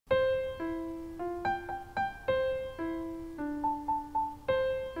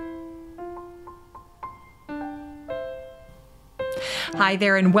Hi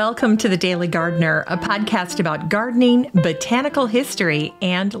there, and welcome to The Daily Gardener, a podcast about gardening, botanical history,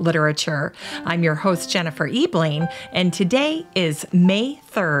 and literature. I'm your host, Jennifer Ebling, and today is May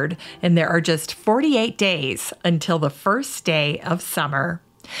 3rd, and there are just 48 days until the first day of summer.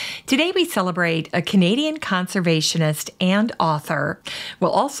 Today we celebrate a Canadian conservationist and author.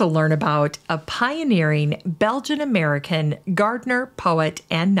 We'll also learn about a pioneering Belgian-American gardener, poet,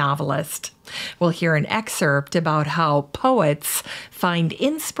 and novelist. We'll hear an excerpt about how poets find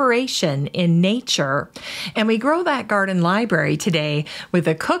inspiration in nature. And we grow that garden library today with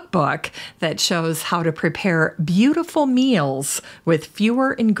a cookbook that shows how to prepare beautiful meals with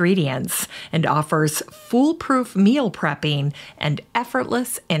fewer ingredients and offers foolproof meal prepping and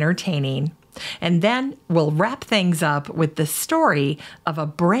effortless entertaining. And then we'll wrap things up with the story of a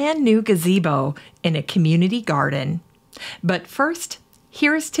brand new gazebo in a community garden. But first,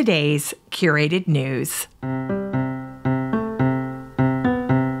 here's today's curated news.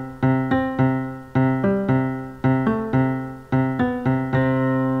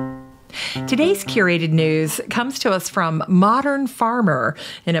 Today's curated news comes to us from Modern Farmer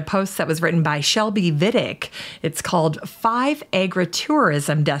in a post that was written by Shelby Vidic. It's called 5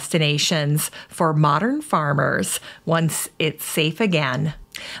 Agrotourism Destinations for Modern Farmers Once It's Safe Again.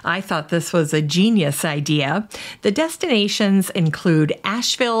 I thought this was a genius idea. The destinations include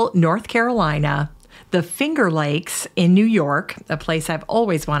Asheville, North Carolina, the Finger Lakes in New York, a place I've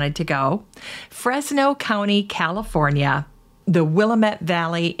always wanted to go, Fresno County, California, the Willamette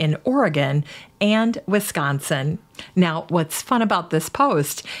Valley in Oregon, and Wisconsin. Now, what's fun about this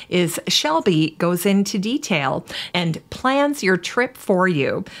post is Shelby goes into detail and plans your trip for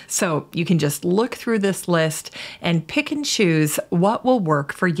you. So you can just look through this list and pick and choose what will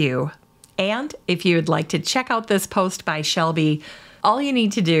work for you. And if you would like to check out this post by Shelby, all you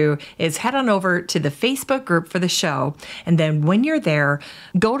need to do is head on over to the Facebook group for the show, and then when you're there,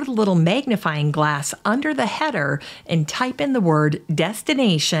 go to the little magnifying glass under the header and type in the word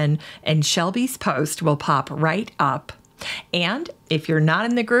destination, and Shelby's post will pop right up. And if you're not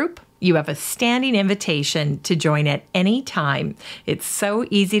in the group, you have a standing invitation to join at any time. It's so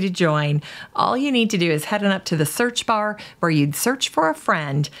easy to join. All you need to do is head on up to the search bar where you'd search for a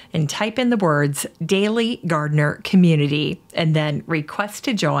friend and type in the words Daily Gardener Community and then request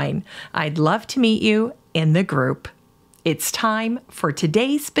to join. I'd love to meet you in the group. It's time for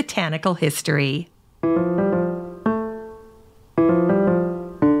today's botanical history.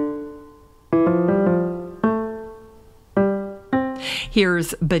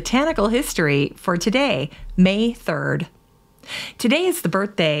 Here's botanical history for today, May 3rd. Today is the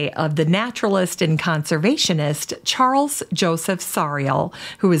birthday of the naturalist and conservationist Charles Joseph Sauriol,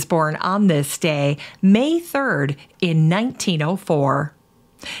 who was born on this day, May 3rd, in 1904.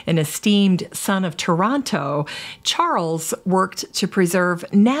 An esteemed son of Toronto, Charles worked to preserve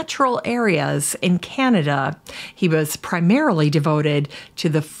natural areas in Canada. He was primarily devoted to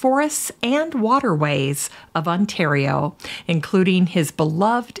the forests and waterways of Ontario, including his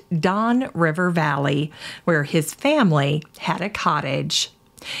beloved Don River Valley, where his family had a cottage.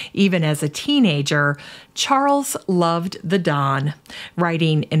 Even as a teenager, Charles loved the Don,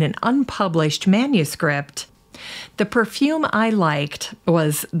 writing in an unpublished manuscript, "The perfume I liked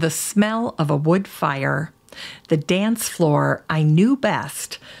was the smell of a wood fire. The dance floor I knew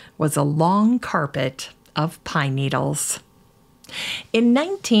best was a long carpet of pine needles." In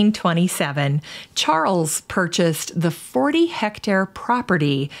 1927, Charles purchased the 40-hectare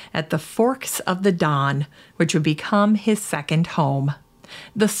property at the Forks of the Don, which would become his second home.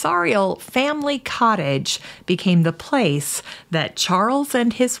 The Sauriol family cottage became the place that Charles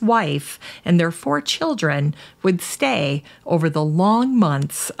and his wife and their 4 children would stay over the long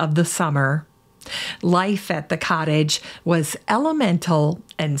months of the summer. Life at the cottage was elemental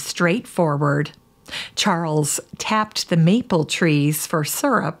and straightforward. Charles tapped the maple trees for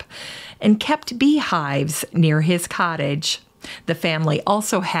syrup and kept beehives near his cottage. The family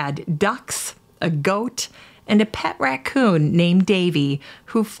also had ducks, a goat, and a pet raccoon named Davy,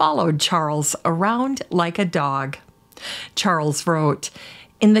 who followed Charles around like a dog. Charles wrote,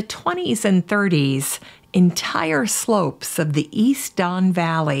 "In the 20s and 30s, entire slopes of the East Don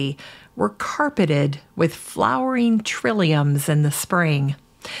Valley were carpeted with flowering trilliums in the spring.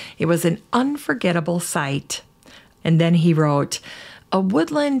 It was an unforgettable sight." And then he wrote, "A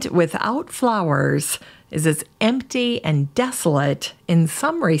woodland without flowers is as empty and desolate in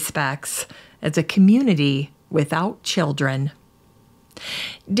some respects as a community without children."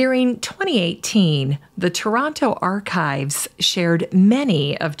 During 2018, the Toronto Archives shared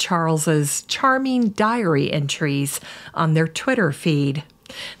many of Charles's charming diary entries on their Twitter feed.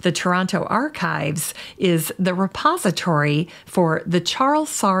 The Toronto Archives is the repository for the Charles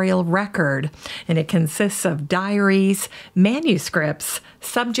Sauriol record, and it consists of diaries, manuscripts,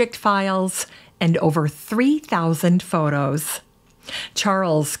 subject files, and over 3,000 photos.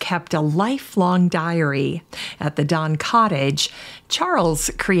 Charles kept a lifelong diary. At the Don Cottage, Charles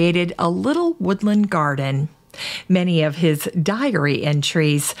created a little woodland garden. Many of his diary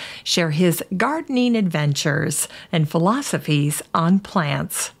entries share his gardening adventures and philosophies on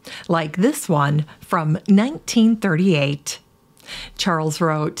plants, like this one from 1938. Charles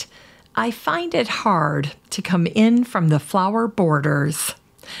wrote, "I find it hard to come in from the flower borders.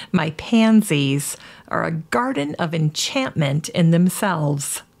 My pansies are a garden of enchantment in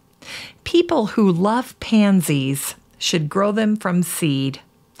themselves. People who love pansies should grow them from seed.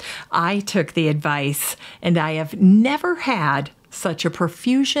 I took the advice, and I have never had such a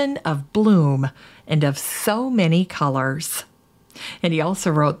profusion of bloom and of so many colors." And he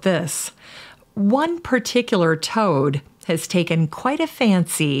also wrote this, "One particular toad has taken quite a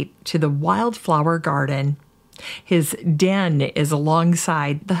fancy to the wildflower garden. His den is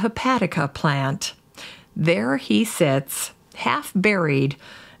alongside the hepatica plant. There he sits, half buried,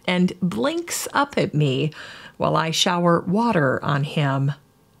 and blinks up at me while I shower water on him."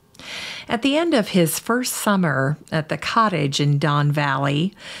 At the end of his first summer at the cottage in Don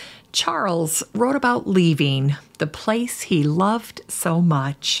Valley, Charles wrote about leaving the place he loved so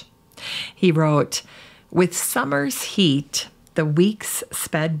much. He wrote, "With summer's heat, the weeks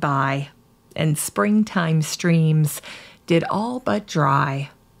sped by, and springtime streams did all but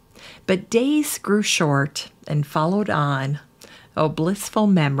dry. But days grew short and followed on, O blissful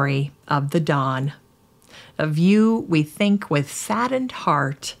memory of the dawn. Of you we think with saddened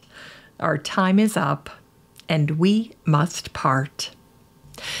heart, our time is up, and we must part."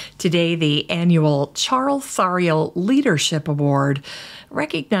 Today, the annual Charles Sauriol Leadership Award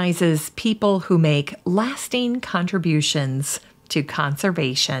recognizes people who make lasting contributions to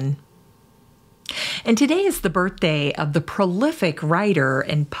conservation. And today is the birthday of the prolific writer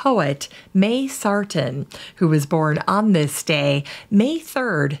and poet May Sarton, who was born on this day, May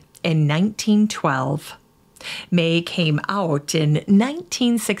 3rd, in 1912. May came out in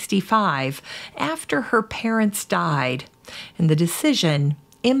 1965 after her parents died, and the decision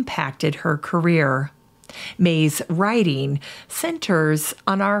impacted her career. May's writing centers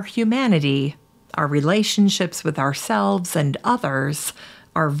on our humanity, our relationships with ourselves and others,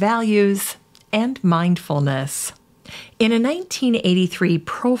 our values, and mindfulness. In a 1983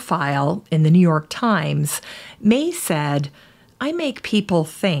 profile in the New York Times, May said, "I make people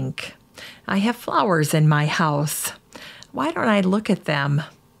think. I have flowers in my house. Why don't I look at them?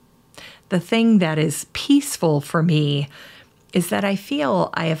 The thing that is peaceful for me is that I feel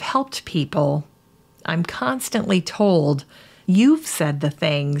I have helped people. I'm constantly told, you've said the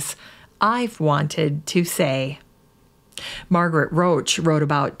things I've wanted to say." Margaret Roach wrote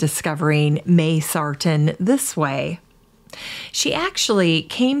about discovering May Sarton this way. "She actually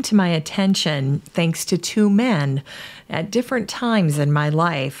came to my attention thanks to two men at different times in my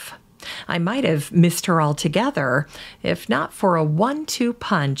life. I might have missed her altogether if not for a 1-2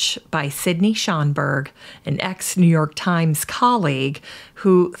 punch by Sidney Schonberg, an ex-New York Times colleague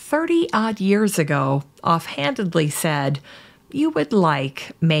who 30-odd years ago offhandedly said, 'You would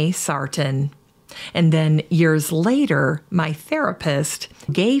like May Sarton.' And then years later, my therapist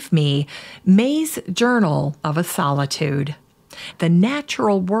gave me May's Journal of a Solitude. The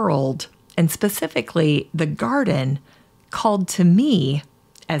natural world, and specifically the garden, called to me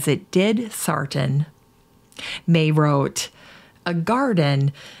as it did Sarton." May wrote, "A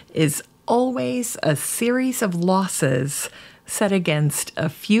garden is always a series of losses set against a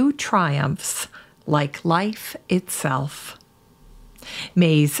few triumphs, like life itself."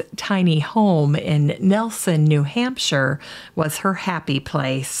 May's tiny home in Nelson, New Hampshire, was her happy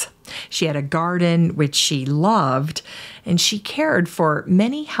place. She had a garden which she loved, and she cared for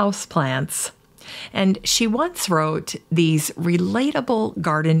many houseplants. And she once wrote these relatable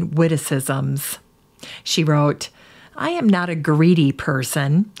garden witticisms. She wrote, "I am not a greedy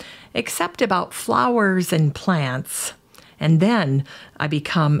person, except about flowers and plants, and then I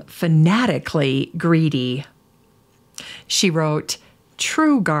become fanatically greedy." She wrote,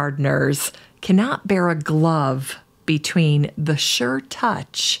 "True gardeners cannot bear a glove between the sure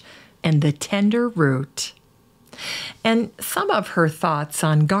touch and the tender root." And some of her thoughts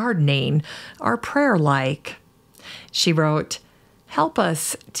on gardening are prayer-like. She wrote, "Help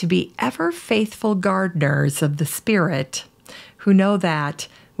us to be ever faithful gardeners of the Spirit, who know that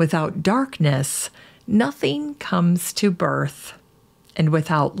without darkness nothing comes to birth, and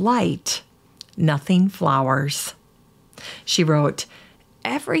without light nothing flowers." She wrote,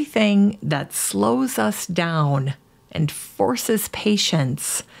 everything that slows us down and forces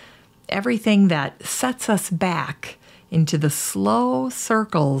patience, everything that sets us back into the slow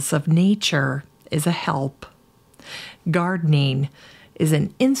circles of nature is a help. Gardening is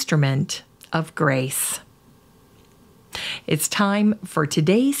an instrument of grace. It's time for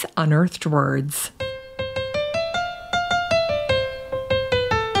today's Unearthed Words.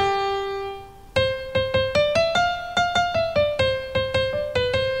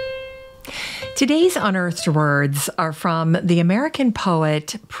 Today's Unearthed Words are from the American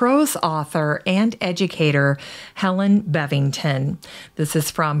poet, prose author, and educator Helen Bevington. This is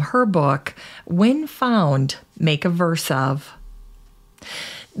from her book, When Found, Make a Verse of.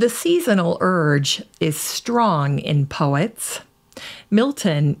 The seasonal urge is strong in poets.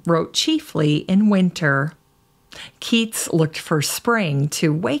 Milton wrote chiefly in winter. Keats looked for spring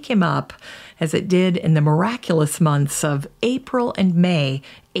to wake him up, as it did in the miraculous months of April and May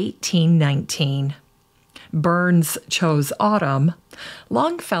 1819. Burns chose autumn.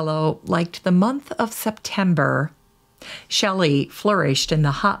 Longfellow liked the month of September. Shelley flourished in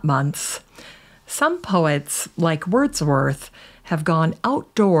the hot months. Some poets, like Wordsworth, have gone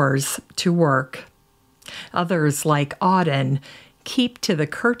outdoors to work. Others, like Auden, keep to the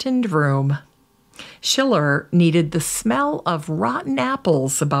curtained room. Schiller needed the smell of rotten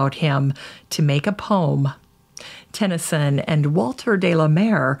apples about him to make a poem. Tennyson and Walter de la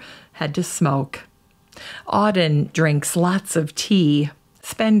Mare had to smoke. Auden drinks lots of tea.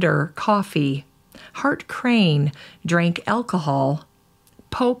 Spender, coffee. Hart Crane drank alcohol.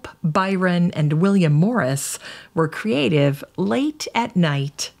 Pope, Byron, and William Morris were creative late at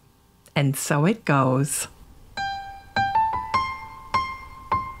night. And so it goes.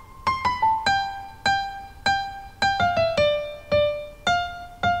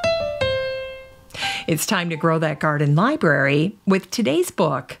 It's time to grow that garden library with today's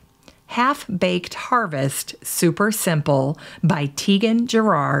book, Half-Baked Harvest, Super Simple by Tegan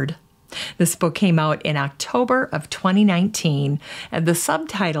Gerard. This book came out in October of 2019, and the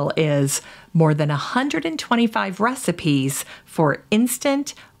subtitle is More Than 125 Recipes for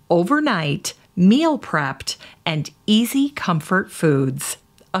Instant, Overnight, Meal Prepped, and Easy Comfort Foods,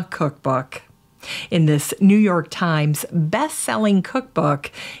 a cookbook. In this New York Times best-selling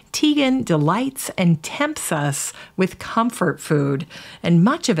cookbook, Tegan delights and tempts us with comfort food, and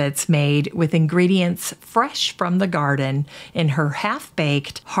much of it's made with ingredients fresh from the garden in her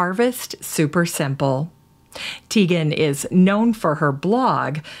half-baked Harvest Super Simple. Tegan is known for her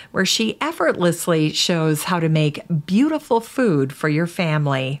blog, where she effortlessly shows how to make beautiful food for your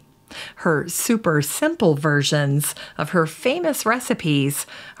family. Her super simple versions of her famous recipes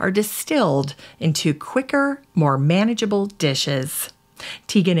are distilled into quicker, more manageable dishes.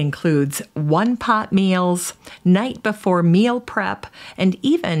 Tegan includes one-pot meals, night-before meal prep, and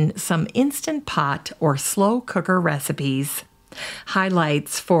even some Instant Pot or slow cooker recipes.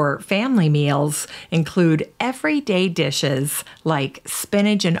 Highlights for family meals include everyday dishes like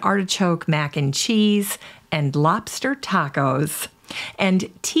spinach and artichoke mac and cheese and lobster tacos. And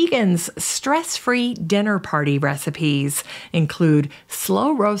Tegan's stress-free dinner party recipes include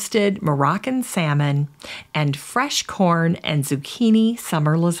slow-roasted Moroccan salmon and fresh corn and zucchini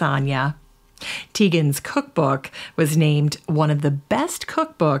summer lasagna. Tegan's cookbook was named one of the best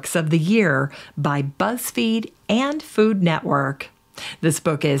cookbooks of the year by BuzzFeed and Food Network. This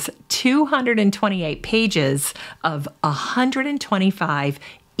book is 228 pages of 125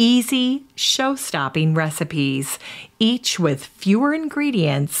 easy, show-stopping recipes, each with fewer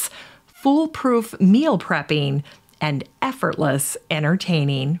ingredients, foolproof meal prepping, and effortless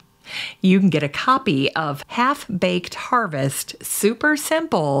entertaining. You can get a copy of Half-Baked Harvest Super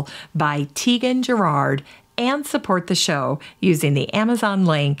Simple by Tegan Gerard and support the show using the Amazon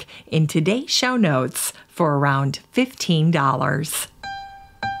link in today's show notes for around $15.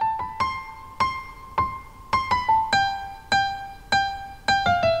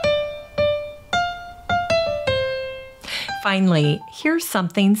 Finally, here's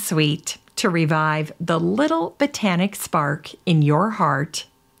something sweet to revive the little botanic spark in your heart.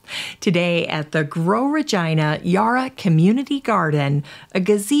 Today at the Grow Regina Yara Community Garden, a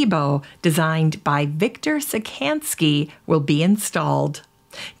gazebo designed by Victor Sikansky will be installed.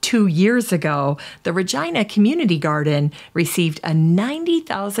 2 years ago, the Regina Community Garden received a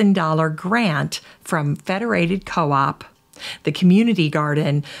 $90,000 grant from Federated Co-op. The community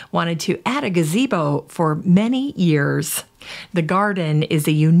garden wanted to add a gazebo for many years. The garden is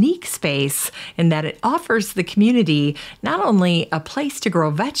a unique space in that it offers the community not only a place to grow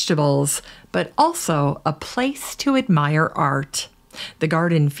vegetables, but also a place to admire art. The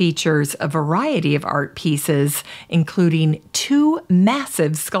garden features a variety of art pieces, including 2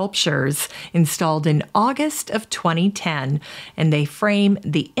 massive sculptures installed in August of 2010, and they frame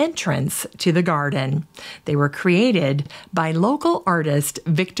the entrance to the garden. They were created by local artist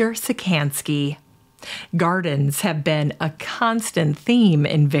Victor Sikansky. Gardens have been a constant theme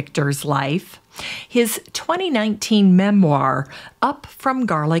in Victor's life. His 2019 memoir, Up from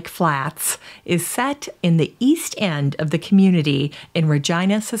Garlic Flats, is set in the east end of the community in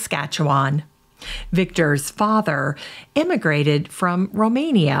Regina, Saskatchewan. Victor's father immigrated from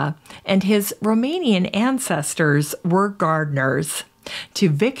Romania, and his Romanian ancestors were gardeners. To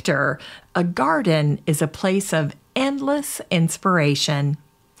Victor, a garden is a place of endless inspiration.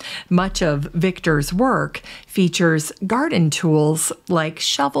 Much of Victor's work features garden tools like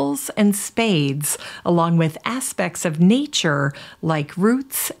shovels and spades, along with aspects of nature like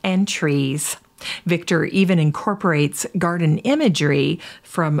roots and trees. Victor even incorporates garden imagery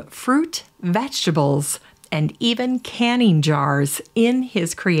from fruit, vegetables, and even canning jars in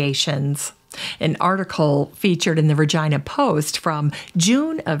his creations. An article featured in the Regina Post from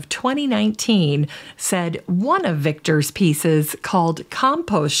June of 2019 said one of Victor's pieces, called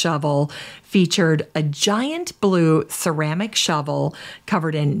Compost Shovel, featured a giant blue ceramic shovel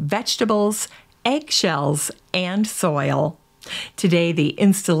covered in vegetables, eggshells, and soil. Today, the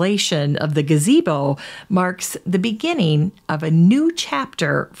installation of the gazebo marks the beginning of a new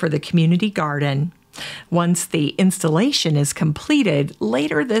chapter for the community garden. Once the installation is completed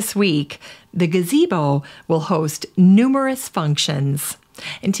later this week, the gazebo will host numerous functions.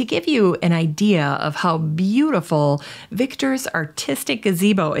 And to give you an idea of how beautiful Victor's artistic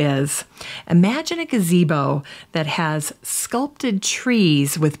gazebo is, imagine a gazebo that has sculpted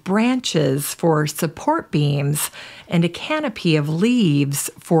trees with branches for support beams and a canopy of leaves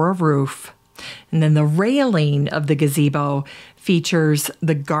for a roof. And then the railing of the gazebo features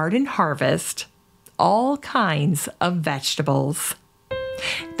the garden harvest, all kinds of vegetables.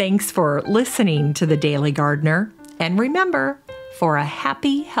 Thanks for listening to The Daily Gardener. And remember, for a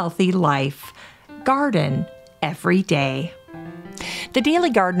happy, healthy life, garden every day. The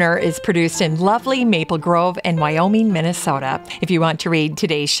Daily Gardener is produced in lovely Maple Grove and Wyoming, Minnesota. If you want to read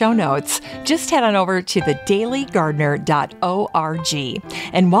today's show notes, just head on over to thedailygardener.org.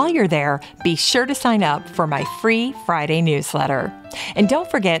 And while you're there, be sure to sign up for my free Friday newsletter. And don't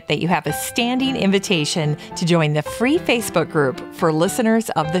forget that you have a standing invitation to join the free Facebook group for listeners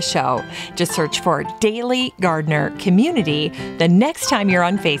of the show. Just search for Daily Gardener Community the next time you're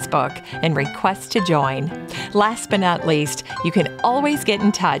on Facebook and request to join. Last but not least, you can always get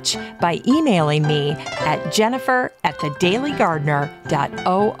in touch by emailing me at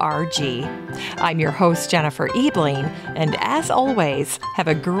jennifer@thedailygardener.org. I'm your host, Jennifer Ebling, and as always, have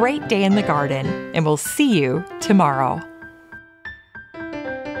a great day in the garden, and we'll see you tomorrow.